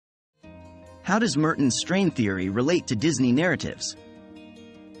How does Merton's strain theory relate to Disney narratives?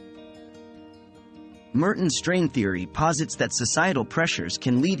 Merton's strain theory posits that societal pressures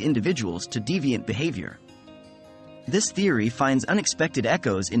can lead individuals to deviant behavior. This theory finds unexpected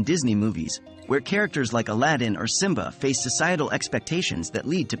echoes in Disney movies, where characters like Aladdin or Simba face societal expectations that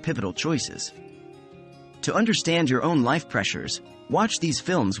lead to pivotal choices. To understand your own life pressures, watch these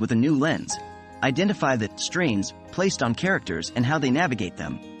films with a new lens. Identify the strains placed on characters and how they navigate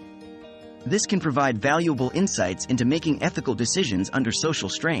them. This can provide valuable insights into making ethical decisions under social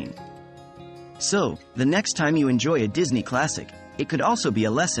strain. So, the next time you enjoy a Disney classic, it could also be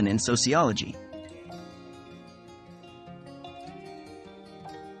a lesson in sociology.